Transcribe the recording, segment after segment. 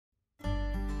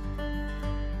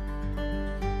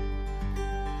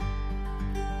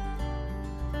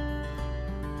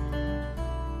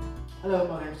Hello,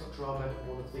 my name is Dr. Ahmed. I'm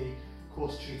one of the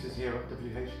course tutors here at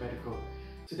WH Medical.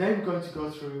 Today we're going to go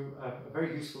through a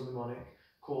very useful mnemonic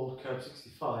called Curve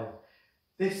 65.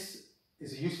 This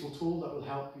is a useful tool that will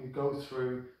help you go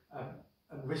through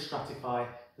and risk stratify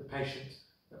the patient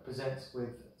that presents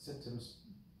with symptoms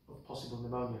of possible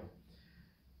pneumonia.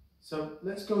 So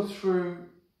let's go through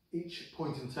each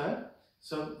point in turn.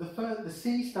 So the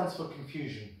C stands for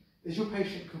confusion. Is your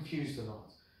patient confused or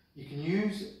not? You can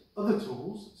use other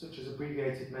tools such as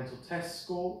abbreviated mental test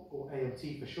score, or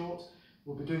AMT for short.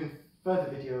 We'll be doing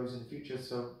further videos in the future,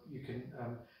 so you can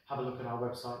have a look at our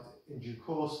website in due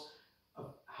course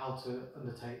of how to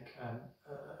undertake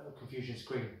a confusion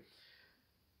screen.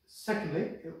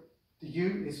 Secondly, the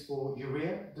U is for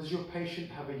urea. Does your patient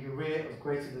have a urea of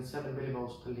greater than 7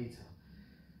 millimoles per litre?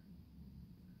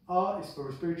 R is for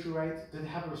respiratory rate. Do they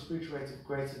have a respiratory rate of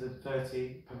greater than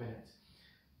 30 per minute?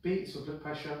 B is for blood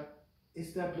pressure.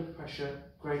 Is their blood pressure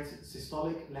greater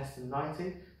systolic, less than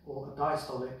 90, or a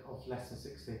diastolic of less than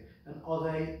 60? And are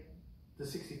they, the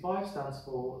 65 stands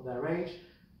for their age.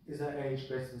 Is their age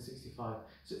greater than 65?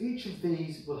 So each of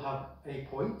these will have a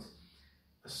point.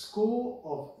 A score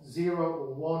of 0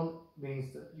 or 1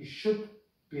 means that you should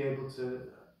be able to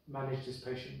manage this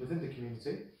patient within the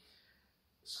community.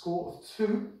 A score of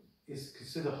 2 is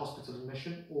considered hospital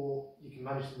admission, or you can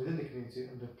manage them within the community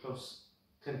under close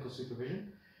clinical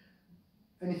supervision.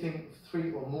 Anything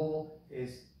 3 or more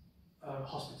is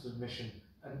hospital admission,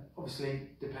 and obviously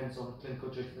depends on clinical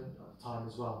judgment at the time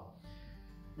as well.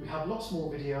 We have lots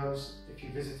more videos if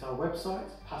you visit our website,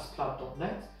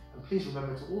 PLAB.net, and please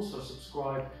remember to also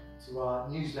subscribe to our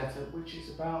newsletter, which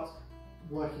is about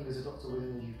working as a doctor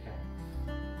within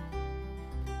the UK.